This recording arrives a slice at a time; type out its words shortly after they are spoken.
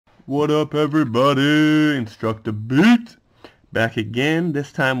What up, everybody? InstructaBeats back again,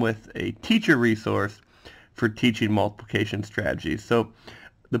 this time with a teacher resource for teaching multiplication strategies. So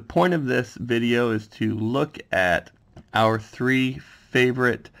the point of this video is to look at our three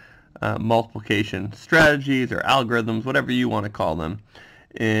favorite multiplication strategies or algorithms, whatever you want to call them,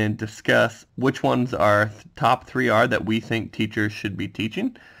 and discuss which ones our top three are that we think teachers should be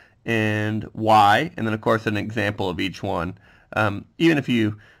teaching and why, and then of course an example of each one. Even if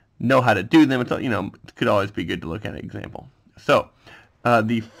you know how to do them, it's, it could always be good to look at an example. So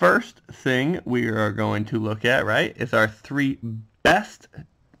the first thing we are going to look at, right, is our three best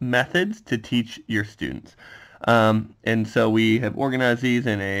methods to teach your students. And so we have organized these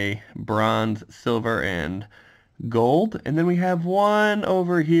in a bronze, silver, and gold. And then we have one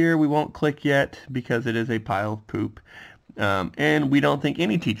over here we won't click yet because it is a pile of poop. And we don't think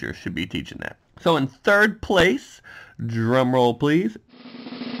any teacher should be teaching that. So in third place, drum roll please,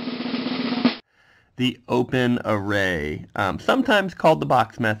 the open array, sometimes called the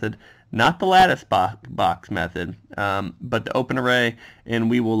box method, not the lattice box method, but the open array, and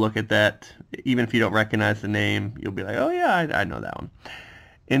we will look at that. Even if you don't recognize the name, you'll be like, oh yeah, I know that one.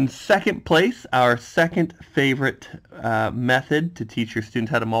 In second place, our second favorite method to teach your students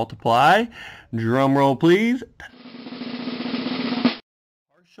how to multiply, drum roll please,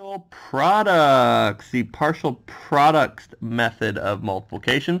 partial products, the partial products method of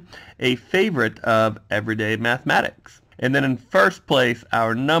multiplication, a favorite of everyday mathematics. And then in first place,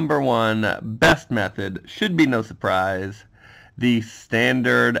 our number one best method, should be no surprise, the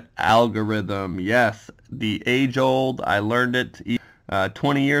standard algorithm. Yes, the age-old, I learned it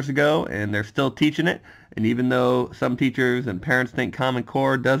 20 years ago, and they're still teaching it. And even though some teachers and parents think Common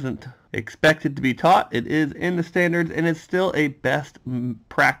Core doesn't expect it to be taught, it is in the standards, and it's still a best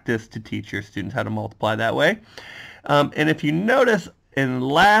practice to teach your students how to multiply that way. And if you notice, in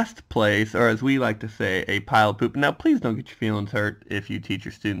last place, or as we like to say, a pile of poop. Now, please don't get your feelings hurt if you teach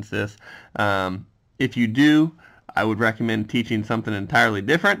your students this. If you do, I would recommend teaching something entirely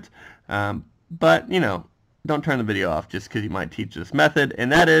different. But, don't turn the video off just because you might teach this method, and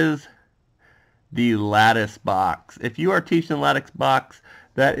that is the lattice box. If you are teaching the lattice box,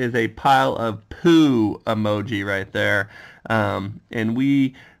 that is a pile of poo emoji right there. And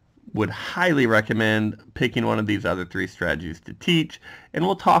we would highly recommend picking one of these other three strategies to teach. And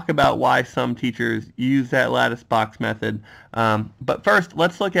we'll talk about why some teachers use that lattice box method. But first,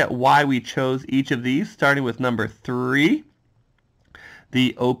 let's look at why we chose each of these, starting with number 3,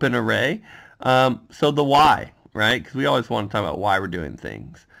 the open array. So the why, right? Because we always want to talk about why we're doing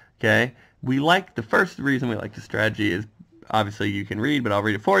things. Okay? The first reason we like the strategy is, obviously you can read, but I'll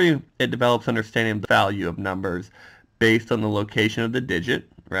read it for you. It develops understanding of the value of numbers based on the location of the digit,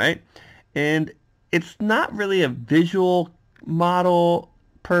 right? And it's not really a visual model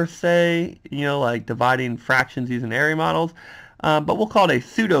per se, like dividing fractions using area models, but we'll call it a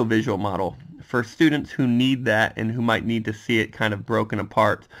pseudo-visual model for students who need that and who might need to see it kind of broken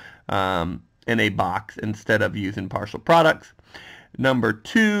apart in a box instead of using partial products. Number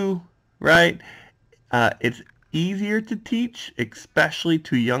 2, right? It's easier to teach, especially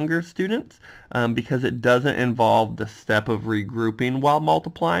to younger students, because it doesn't involve the step of regrouping while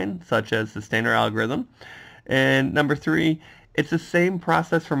multiplying, such as the standard algorithm. And number 3, it's the same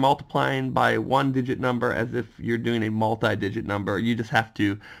process for multiplying by a one-digit number as if you're doing a multi-digit number. You just have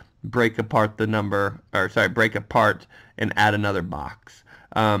to break apart the number, break apart and add another box.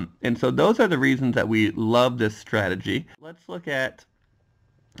 And so those are the reasons that we love this strategy. Let's look at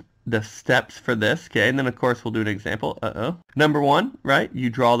the steps for this, okay, and then of course we'll do an example. Number 1, right, you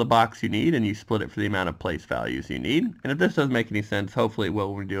draw the box you need and you split it for the amount of place values you need. And if this doesn't make any sense, hopefully it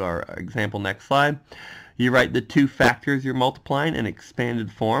will when we do our example next slide. You write the two factors you're multiplying in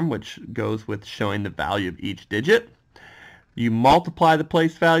expanded form, which goes with showing the value of each digit. You multiply the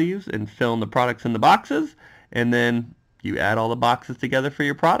place values and fill in the products in the boxes, and then you add all the boxes together for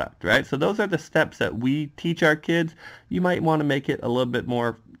your product, right? So those are the steps that we teach our kids. You might want to make it a little bit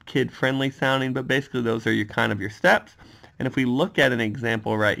more kid-friendly sounding, but basically those are your steps. And if we look at an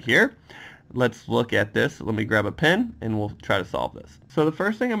example right here, let's look at this. Let me grab a pen and we'll try to solve this. So the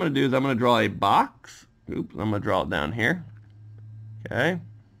first thing I'm going to do is I'm going to draw a box. Oops, I'm going to draw it down here. Okay.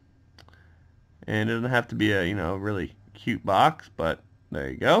 And it doesn't have to be a, really cute box, but there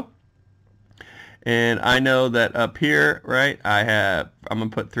you go. And I know that up here, right, I'm going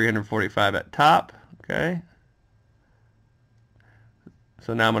to put 345 at top, okay?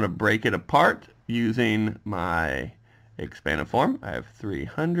 So now I'm going to break it apart using my expanded form. I have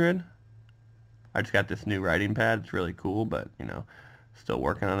 300. I just got this new writing pad. It's really cool, but, still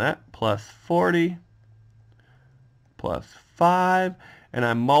working on that. Plus 40, plus 5. and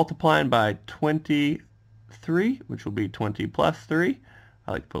I'm multiplying by 23, which will be 20 plus 3.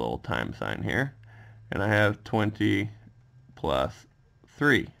 I like to put a little time sign here. And I have 20 plus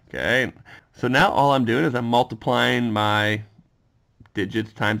 3. Okay, so now all I'm doing is I'm multiplying my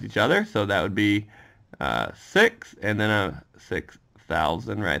digits times each other. So that would be 6, and then a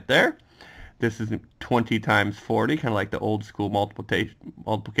 6,000 right there. This is 20 times 40, kind of like the old school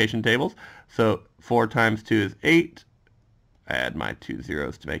multiplication tables. So 4 times 2 is 8. I add my 2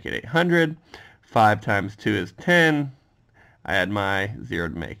 zeros to make it 800. 5 times 2 is 10. I add my 0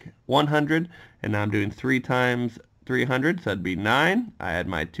 to make 100. And now I'm doing 3 times 300, so that'd be 9. I add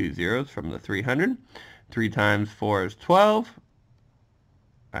my 2 zeros from the 300. 3 times 4 is 12.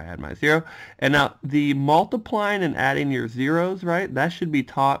 I add my 0. And now the multiplying and adding your zeros, right, that should be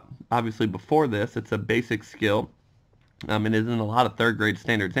taught obviously before this. It's a basic skill. It is in a lot of third grade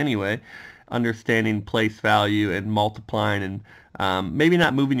standards anyway. Understanding place value and multiplying, and maybe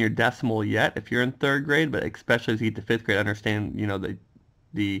not moving your decimal yet if you're in third grade, but especially as you get to fifth grade, understand, you know,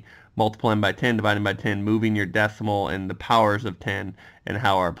 the multiplying by 10, dividing by 10, moving your decimal and the powers of 10, and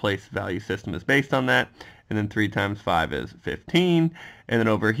how our place value system is based on that. And then 3 times 5 is 15. And then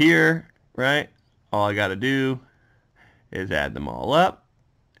over here, right, all I got to do is add them all up.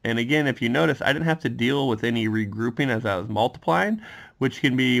 And again, if you notice, I didn't have to deal with any regrouping as I was multiplying, which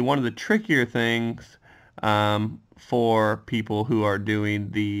can be one of the trickier things for people who are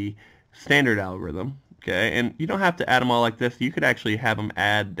doing the standard algorithm. Okay, and you don't have to add them all like this. You could actually have them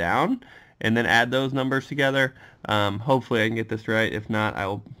add down and then add those numbers together. Hopefully I can get this right. If not, I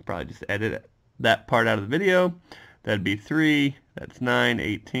will probably just edit that part out of the video. That'd be 3, that's 9,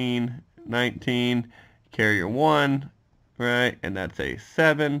 18, 19, carry your 1, right, and that's a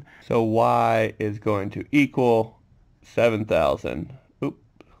 7. So y is going to equal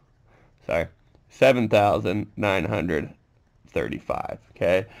 7,935.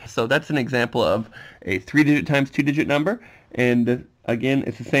 Okay, so that's an example of a 3-digit times 2-digit number. And again,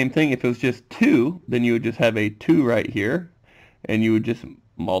 it's the same thing. If it was just 2, then you would just have a 2 right here, and you would just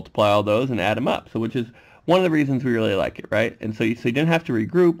multiply all those and add them up. So which is one of the reasons we really like it, right? And so you didn't have to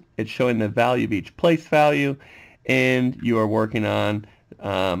regroup. It's showing the value of each place value, and you are working on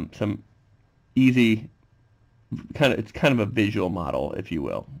some easy it's kind of a visual model, if you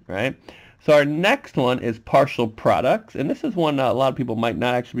will, right? So our next one is partial products, and this is one a lot of people might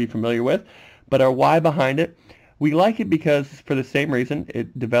not actually be familiar with, but our why behind it, we like it because for the same reason,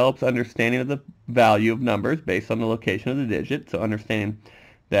 it develops understanding of the value of numbers based on the location of the digit. So understanding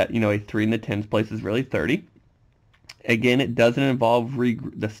that, you know, a 3 in the tens place is really 30. Again, it doesn't involve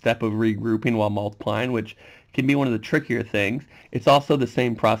the step of regrouping while multiplying, which can be one of the trickier things. It's also the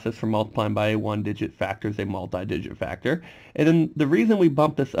same process for multiplying by a 1-digit factor as a multi-digit factor. And then the reason we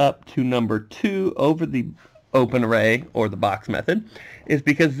bump this up to number 2 over the open array or the box method is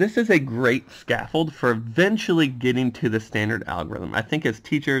because this is a great scaffold for eventually getting to the standard algorithm. I think as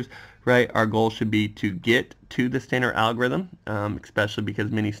teachers, right, our goal should be to get to the standard algorithm, especially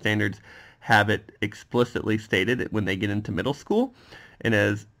because many standards have it explicitly stated when they get into middle school. And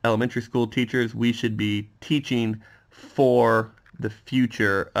as elementary school teachers, we should be teaching for the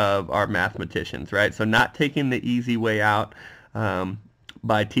future of our mathematicians, right? So not taking the easy way out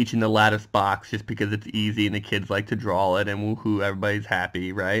by teaching the lattice box just because it's easy and the kids like to draw it and woohoo, everybody's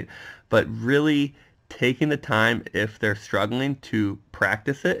happy, right? But really taking the time, if they're struggling, to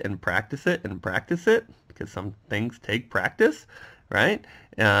practice it and practice it and practice it, because some things take practice, right?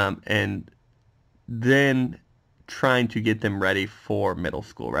 And then trying to get them ready for middle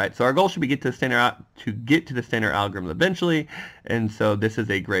school, right? So our goal should be get to the standard algorithm eventually, and so this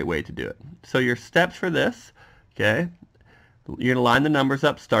is a great way to do it. So your steps for this, okay, you're going to line the numbers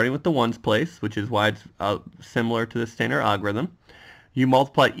up starting with the ones place, which is why it's similar to the standard algorithm. You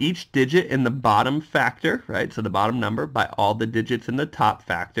multiply each digit in the bottom factor, right, so the bottom number, by all the digits in the top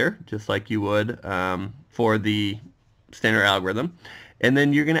factor, just like you would for the standard algorithm. And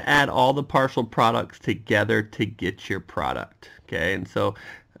then you're going to add all the partial products together to get your product, okay? And so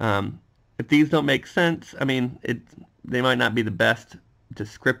if these don't make sense, I mean, they might not be the best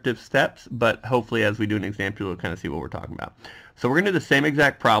descriptive steps, but hopefully as we do an example, we'll kind of see what we're talking about. So we're going to do the same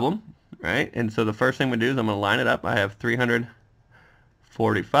exact problem, right? And so the first thing we do is I'm going to line it up. I have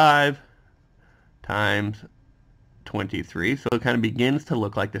 345 times 23. So it kind of begins to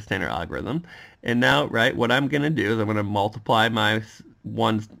look like the standard algorithm. And now, right, what I'm going to do is I'm going to multiply my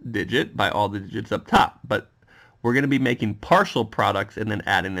ones digit by all the digits up top. But we're going to be making partial products and then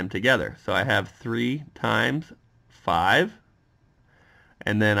adding them together. So I have 3 times 5.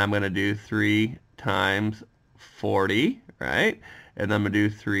 And then I'm going to do 3 times 40, right? And then I'm going to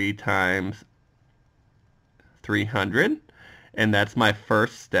do 3 times 300. And that's my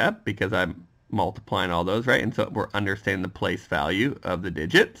first step because I'm multiplying all those, right? And so we're understanding the place value of the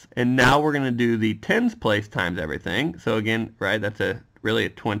digits. And now we're going to do the tens place times everything. So again, right, that's really a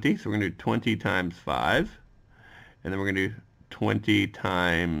 20. So we're going to do 20 times 5. And then we're going to do 20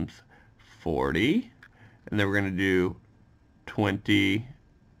 times 40. And then we're going to do 20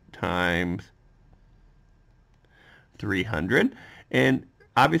 times 300. And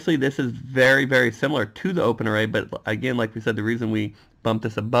obviously this is very, very similar to the open array, but again, like we said, the reason we bumped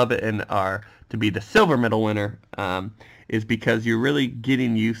this above it and are to be the silver medal winner is because you're really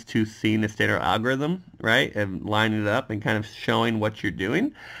getting used to seeing the standard algorithm, right, and lining it up and kind of showing what you're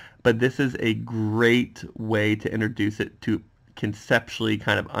doing. But this is a great way to introduce it to conceptually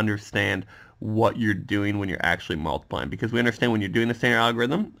kind of understand what you're doing when you're actually multiplying, because we understand when you're doing the standard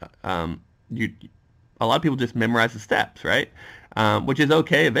algorithm, a lot of people just memorize the steps, right? Which is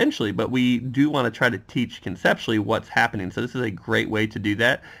okay eventually, but we do want to try to teach conceptually what's happening. So this is a great way to do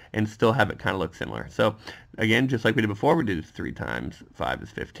that and still have it kind of look similar. So again, just like we did before, we did 3 times 5 is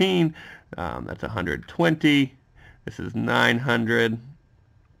 15. That's 120. This is 900.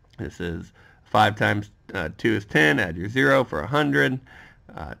 This is 5 times 2 is 10. Add your 0 for 100.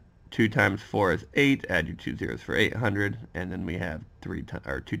 2 times 4 is 8. Add your 2 zeros for 800. And then we have 2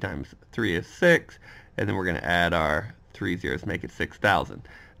 times 3 is 6. And then we're going to add our 3 zeros, make it 6,000.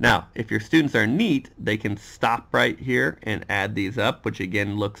 Now, if your students are neat, they can stop right here and add these up, which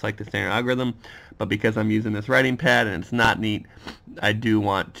again looks like the standard algorithm. But because I'm using this writing pad and it's not neat, I do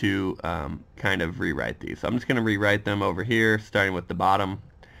want to kind of rewrite these. So I'm just going to rewrite them over here, starting with the bottom.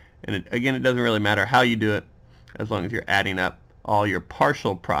 And again, it doesn't really matter how you do it, as long as you're adding up all your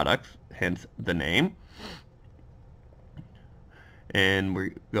partial products, hence the name. And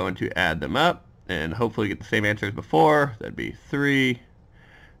we're going to add them up and hopefully get the same answer as before. That'd be 3,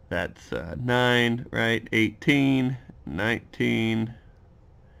 that's 9, right? 18, 19,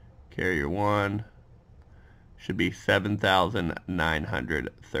 carry your 1, should be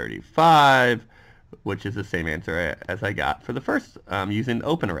 7,935, which is the same answer as I got for the first using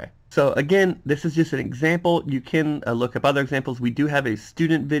open array. So again, this is just an example. You can look up other examples. We do have a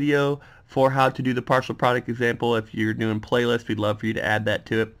student video for how to do the partial product example. If you're doing playlists, we'd love for you to add that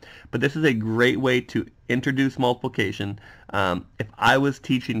to it. But this is a great way to introduce multiplication. If I was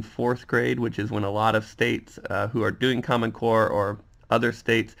teaching 4th grade, which is when a lot of states who are doing Common Core or other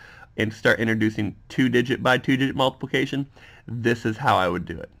states and start introducing 2-digit by 2-digit multiplication, this is how I would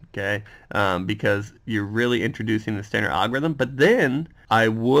do it. Okay, because you're really introducing the standard algorithm, but then I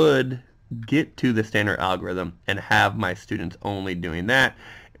would get to the standard algorithm and have my students only doing that,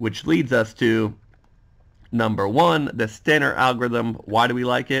 which leads us to number 1, the standard algorithm. Why do we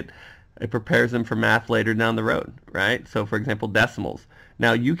like it? It prepares them for math later down the road, right? So for example, decimals.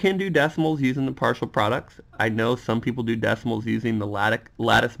 Now you can do decimals using the partial products. I know some people do decimals using the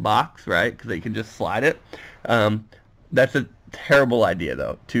lattice box, right? Because they can just slide it. That's a terrible idea,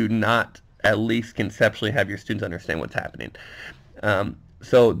 though, to not at least conceptually have your students understand what's happening.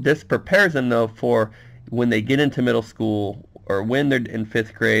 So this prepares them, though, for when they get into middle school or when they're in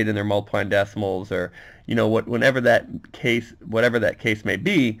 5th grade and they're multiplying decimals, or whatever that case may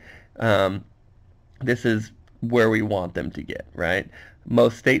be. This is where we want them to get, right?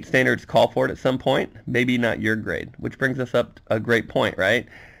 Most state standards call for it at some point, maybe not your grade, which brings us up a great point, right?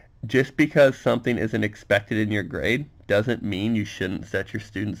 Just because something isn't expected in your grade doesn't mean you shouldn't set your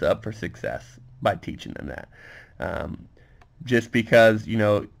students up for success by teaching them that. Just because,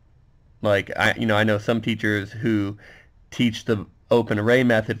 I know some teachers who teach the open array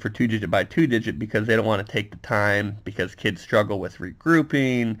method for 2-digit by 2-digit because they don't want to take the time, because kids struggle with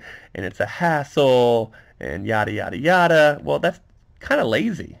regrouping and it's a hassle and yada yada yada. Well, that's kind of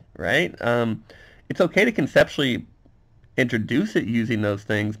lazy, right? It's okay to conceptually introduce it using those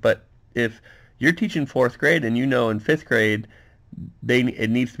things, but if you're teaching 4th grade and in 5th grade it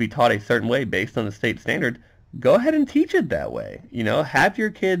needs to be taught a certain way based on the state standard, go ahead and teach it that way. Have your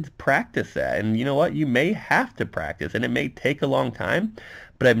kids practice that. And you know what? You may have to practice, and it may take a long time,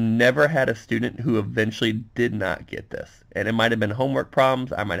 but I've never had a student who eventually did not get this. And it might have been homework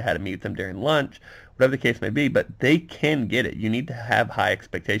problems. I might have had to meet with them during lunch, whatever the case may be, but they can get it. You need to have high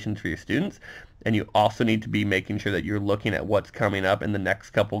expectations for your students, and you also need to be making sure that you're looking at what's coming up in the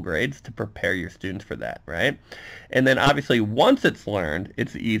next couple grades to prepare your students for that, right? And then obviously once it's learned,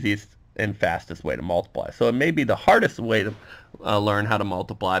 it's the easiest and fastest way to multiply. So it may be the hardest way to learn how to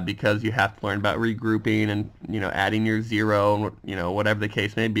multiply, because you have to learn about regrouping and adding your 0, whatever the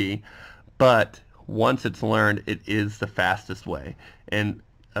case may be. But once it's learned, it is the fastest way. And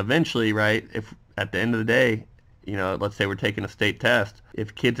eventually, right, if at the end of the day You know, let's say we're taking a state test.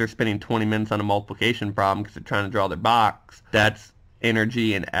 If kids are spending 20 minutes on a multiplication problem because they're trying to draw their box, that's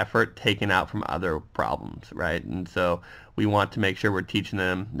energy and effort taken out from other problems, right? And so we want to make sure we're teaching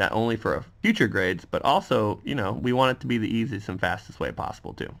them not only for future grades, but also, you know, we want it to be the easiest and fastest way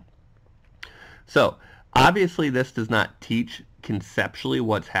possible too. So obviously this does not teach conceptually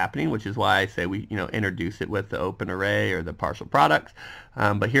what's happening, which is why I say we, you know, introduce it with the open array or the partial products.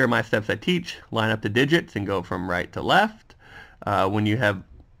 But here are my steps I teach. Line up the digits and go from right to left. When you have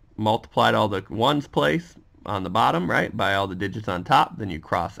multiplied all the ones place on the bottom, right, by all the digits on top, then you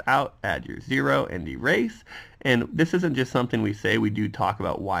cross out, add your 0, and erase. And this isn't just something we say, we do talk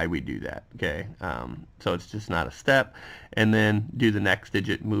about why we do that, okay? So it's just not a step. And then do the next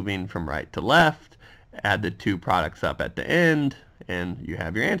digit moving from right to left, add the two products up at the end, and you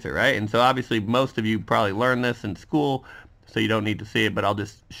have your answer, right? And so obviously most of you probably learned this in school, so you don't need to see it, but I'll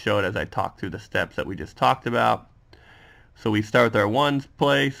just show it as I talk through the steps that we just talked about. So we start with our ones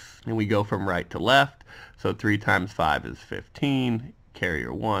place, and we go from right to left. So 3 times 5 is 15. Carry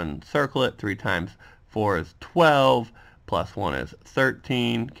your 1, circle it. 3 times 4 is 12. Plus 1 is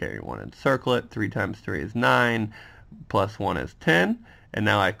 13. Carry 1 and circle it. 3 times 3 is 9. Plus 1 is 10. And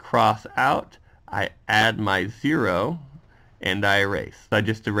now I cross out. I add my 0, and I erase. So I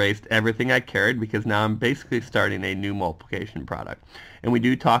just erased everything I carried because now I'm basically starting a new multiplication product. And we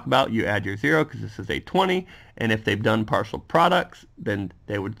do talk about you add your 0 because this is a 20, and if they've done partial products, then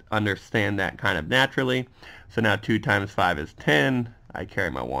they would understand that kind of naturally. So now 2 times 5 is 10. I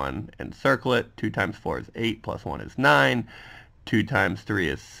carry my 1 and circle it. 2 times 4 is 8, plus 1 is 9. 2 times 3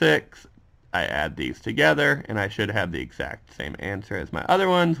 is 6. I add these together, and I should have the exact same answer as my other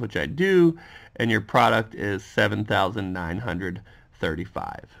ones, which I do, and your product is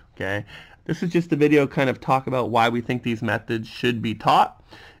 7,935, okay? This is just a video kind of talk about why we think these methods should be taught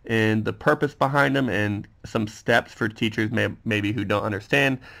and the purpose behind them and some steps for teachers maybe who don't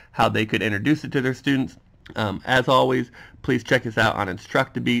understand how they could introduce it to their students. As always, please check us out on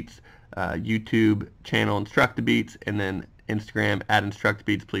InstructaBeats, YouTube channel InstructaBeats, and then Instagram at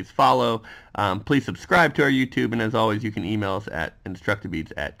InstructaBeats. Please follow. Please subscribe to our YouTube, and as always, you can email us at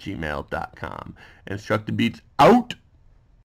instructabeats@gmail.com. InstructaBeats out!